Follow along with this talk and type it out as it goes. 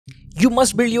You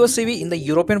must build your CV in the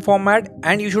European format,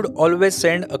 and you should always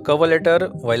send a cover letter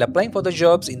while applying for the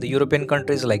jobs in the European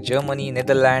countries like Germany,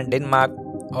 Netherlands, Denmark,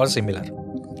 or similar.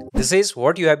 This is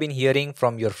what you have been hearing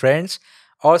from your friends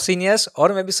or seniors or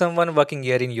maybe someone working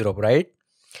here in Europe, right?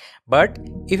 But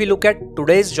if you look at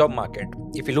today's job market,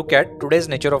 if you look at today's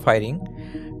nature of hiring,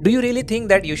 do you really think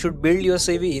that you should build your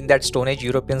CV in that Stone Age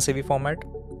European CV format?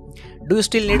 Do you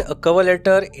still need a cover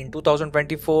letter in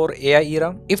 2024 AI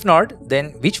era? If not,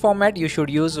 then which format you should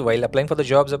use while applying for the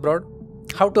jobs abroad?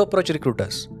 How to approach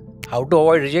recruiters? How to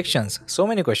avoid rejections? So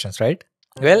many questions, right?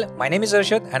 Well, my name is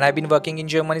Arshad and I've been working in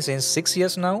Germany since 6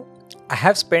 years now. I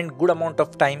have spent good amount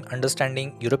of time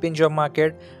understanding European job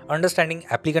market, understanding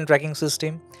applicant tracking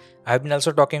system. I have been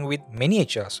also talking with many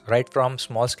HRs, right from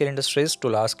small scale industries to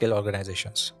large scale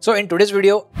organizations. So in today's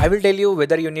video, I will tell you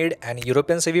whether you need an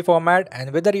European CV format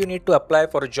and whether you need to apply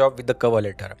for a job with the cover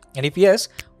letter. And if yes,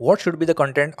 what should be the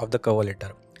content of the cover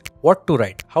letter? What to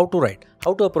write? How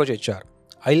to approach HR?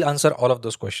 I'll answer all of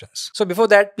those questions. So before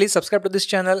that, please subscribe to this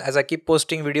channel as I keep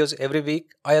posting videos every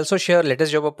week. I also share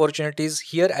latest job opportunities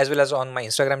here as well as on my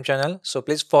Instagram channel. So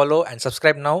please follow and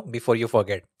subscribe now before you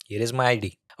forget. Here is my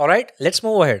ID. Alright, let's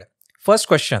move ahead. First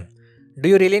question. Do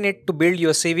you really need to build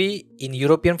your CV in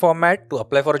European format to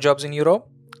apply for jobs in Europe?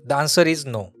 The answer is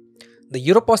no. The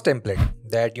Europost template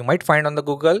that you might find on the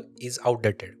Google is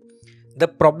outdated. The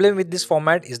problem with this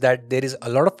format is that there is a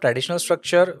lot of traditional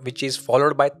structure which is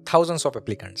followed by thousands of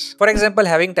applicants. For example,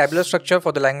 having tabular structure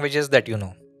for the languages that you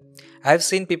know. I have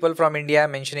seen people from India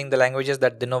mentioning the languages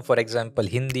that they know, for example,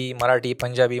 Hindi, Marathi,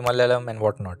 Punjabi, Malayalam and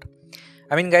whatnot.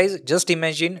 I mean guys, just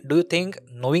imagine, do you think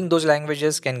knowing those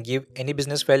languages can give any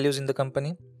business values in the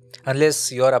company?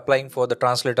 Unless you are applying for the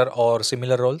translator or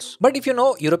similar roles. But if you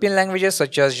know European languages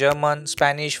such as German,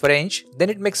 Spanish, French, then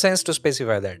it makes sense to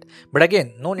specify that. But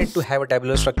again, no need to have a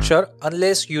tabular structure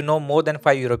unless you know more than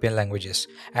 5 European languages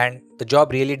and the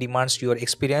job really demands your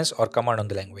experience or command on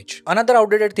the language. Another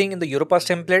outdated thing in the Europass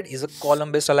template is a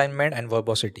column-based alignment and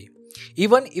verbosity.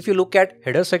 Even if you look at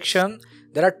header section,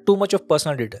 there are too much of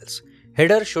personal details.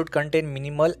 Header should contain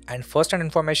minimal and first-hand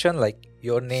information like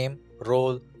your name,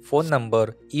 role, phone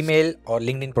number, email or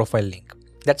LinkedIn profile link.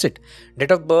 That's it.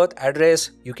 Date of birth,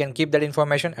 address, you can keep that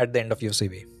information at the end of your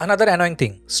CV. Another annoying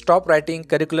thing, stop writing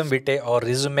curriculum vitae or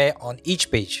resume on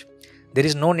each page. There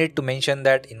is no need to mention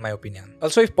that in my opinion.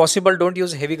 Also, if possible, don't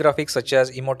use heavy graphics such as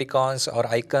emoticons or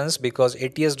icons because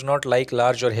ATS do not like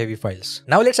large or heavy files.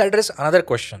 Now let's address another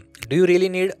question. Do you really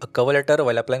need a cover letter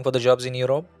while applying for the jobs in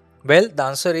Europe? Well, the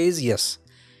answer is yes.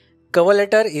 Cover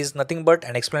letter is nothing but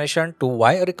an explanation to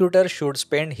why a recruiter should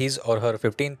spend his or her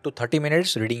 15 to 30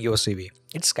 minutes reading your CV.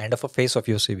 It's kind of a face of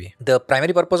your CV. The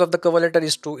primary purpose of the cover letter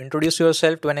is to introduce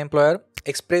yourself to an employer,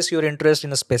 express your interest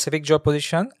in a specific job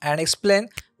position, and explain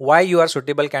why you are a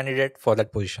suitable candidate for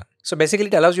that position. So basically,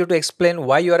 it allows you to explain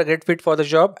why you are a great fit for the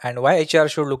job and why HR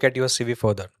should look at your CV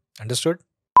further. Understood?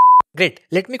 Great.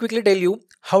 Let me quickly tell you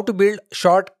how to build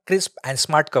short, crisp, and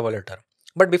smart cover letter.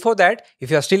 But before that, if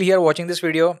you are still here watching this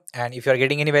video and if you are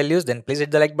getting any values, then please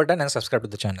hit the like button and subscribe to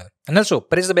the channel. And also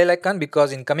press the bell icon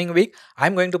because in coming week,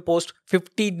 I'm going to post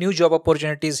 50 new job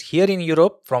opportunities here in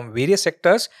Europe from various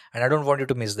sectors and I don't want you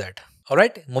to miss that.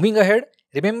 Alright, moving ahead,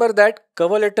 remember that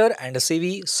cover letter and a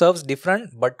CV serves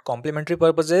different but complementary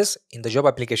purposes in the job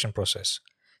application process.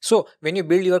 So when you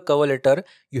build your cover letter,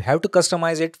 you have to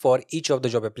customize it for each of the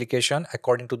job application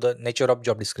according to the nature of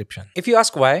job description. If you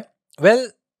ask why, well,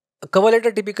 a cover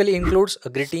letter typically includes a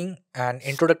greeting, an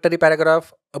introductory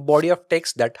paragraph, a body of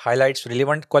text that highlights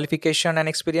relevant qualification and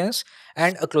experience,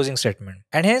 and a closing statement.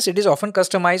 And hence, it is often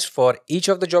customized for each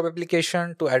of the job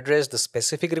application to address the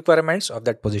specific requirements of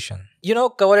that position. You know,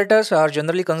 cover letters are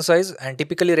generally concise and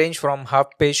typically range from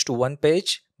half page to 1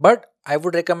 page, but I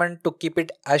would recommend to keep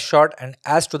it as short and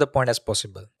as to the point as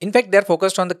possible. In fact, they are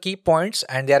focused on the key points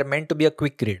and they are meant to be a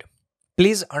quick read.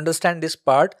 Please understand this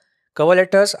part. Cover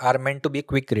letters are meant to be a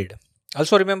quick read.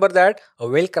 Also remember that a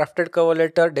well-crafted cover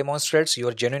letter demonstrates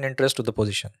your genuine interest to the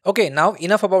position. Okay, now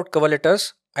enough about cover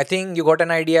letters. I think you got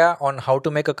an idea on how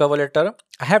to make a cover letter.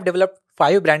 I have developed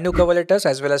 5 brand new cover letters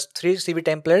as well as 3 CV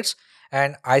templates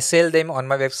and I sell them on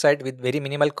my website with very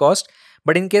minimal cost.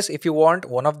 But in case if you want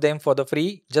one of them for the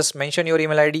free, just mention your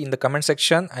email ID in the comment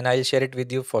section and I'll share it with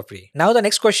you for free. Now the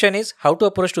next question is how to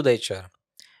approach to the HR.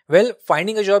 Well,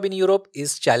 finding a job in Europe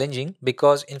is challenging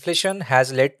because inflation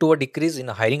has led to a decrease in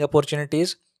hiring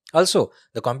opportunities. Also,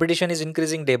 the competition is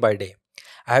increasing day by day.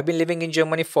 I have been living in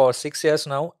Germany for 6 years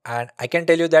now and I can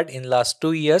tell you that in last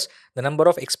 2 years, the number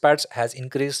of expats has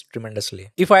increased tremendously.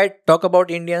 If I talk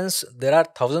about Indians, there are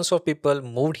thousands of people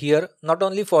moved here not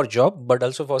only for job but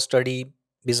also for study,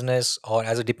 business or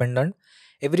as a dependent.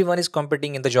 everyone is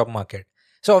competing in the job market.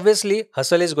 So obviously,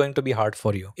 hustle is going to be hard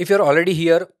for you. If you're already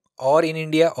here or in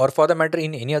India or for the matter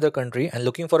in any other country and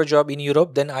looking for a job in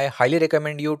Europe, then I highly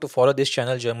recommend you to follow this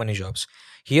channel Germany Jobs.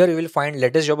 Here you will find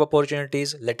latest job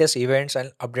opportunities, latest events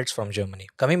and updates from Germany.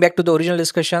 Coming back to the original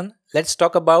discussion, let's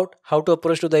talk about how to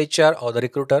approach to the HR or the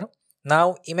recruiter.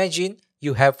 Now imagine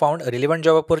you have found relevant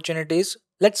job opportunities.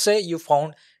 Let's say you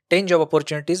found 10 job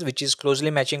opportunities which is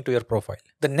closely matching to your profile.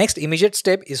 The next immediate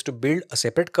step is to build a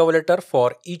separate cover letter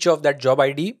for each of that job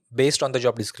ID based on the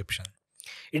job description.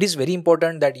 It is very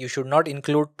important that you should not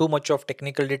include too much of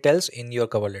technical details in your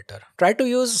cover letter. Try to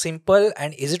use simple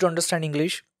and easy to understand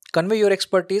English. Convey your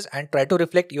expertise and try to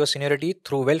reflect your seniority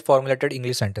through well-formulated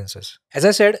English sentences. As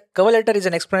I said, cover letter is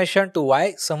an explanation to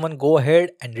why someone go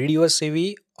ahead and read your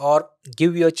CV or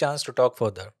give you a chance to talk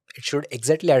further. It should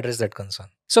exactly address that concern.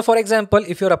 So for example,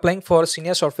 if you're applying for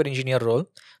senior software engineer role,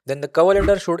 then the cover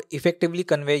letter should effectively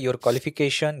convey your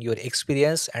qualification, your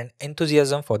experience and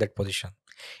enthusiasm for that position.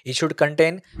 It should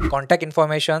contain contact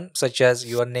information such as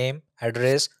your name,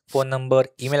 address, phone number,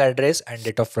 email address and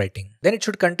date of writing. Then it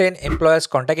should contain employer's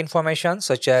contact information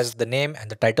such as the name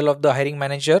and the title of the hiring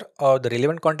manager or the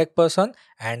relevant contact person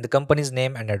and the company's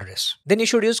name and address. Then you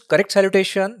should use correct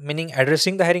salutation, meaning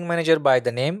addressing the hiring manager by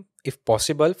the name if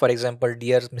possible, for example,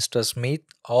 dear Mr. Smith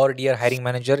or dear hiring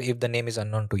manager if the name is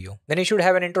unknown to you. Then you should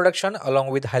have an introduction along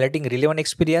with highlighting relevant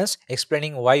experience,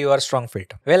 explaining why you are a strong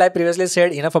fit. Well, I previously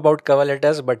said enough about cover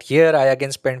letters, but here I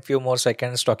again spent few more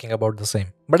seconds talking about the same.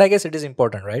 But I guess it is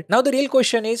important, right? Now the real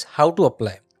question is how to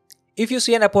apply. If you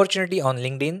see an opportunity on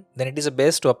LinkedIn, then it is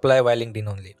best to apply via LinkedIn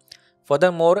only.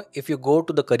 Furthermore, if you go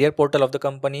to the career portal of the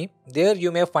company, there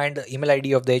you may find the email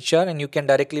ID of the HR and you can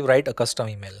directly write a custom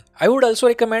email. I would also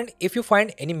recommend if you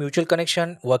find any mutual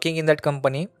connection working in that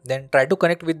company, then try to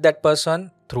connect with that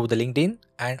person through the LinkedIn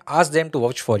and ask them to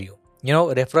vouch for you. You know,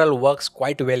 referral works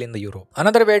quite well in the Europe.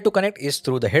 Another way to connect is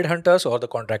through the headhunters or the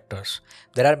contractors.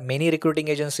 There are many recruiting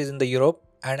agencies in the Europe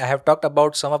and I have talked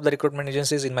about some of the recruitment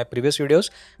agencies in my previous videos,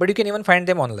 but you can even find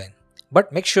them online.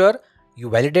 But make sure you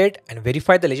validate and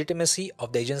verify the legitimacy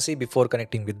of the agency before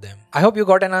connecting with them. I hope you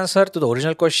got an answer to the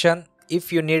original question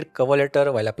if you need cover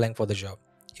letter while applying for the job.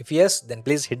 If yes, then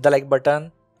please hit the like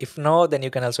button. If no, then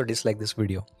you can also dislike this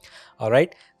video.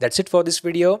 Alright, that's it for this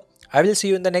video. I will see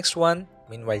you in the next one.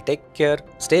 Meanwhile, take care,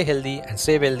 stay healthy and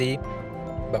stay wealthy.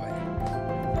 Bye bye.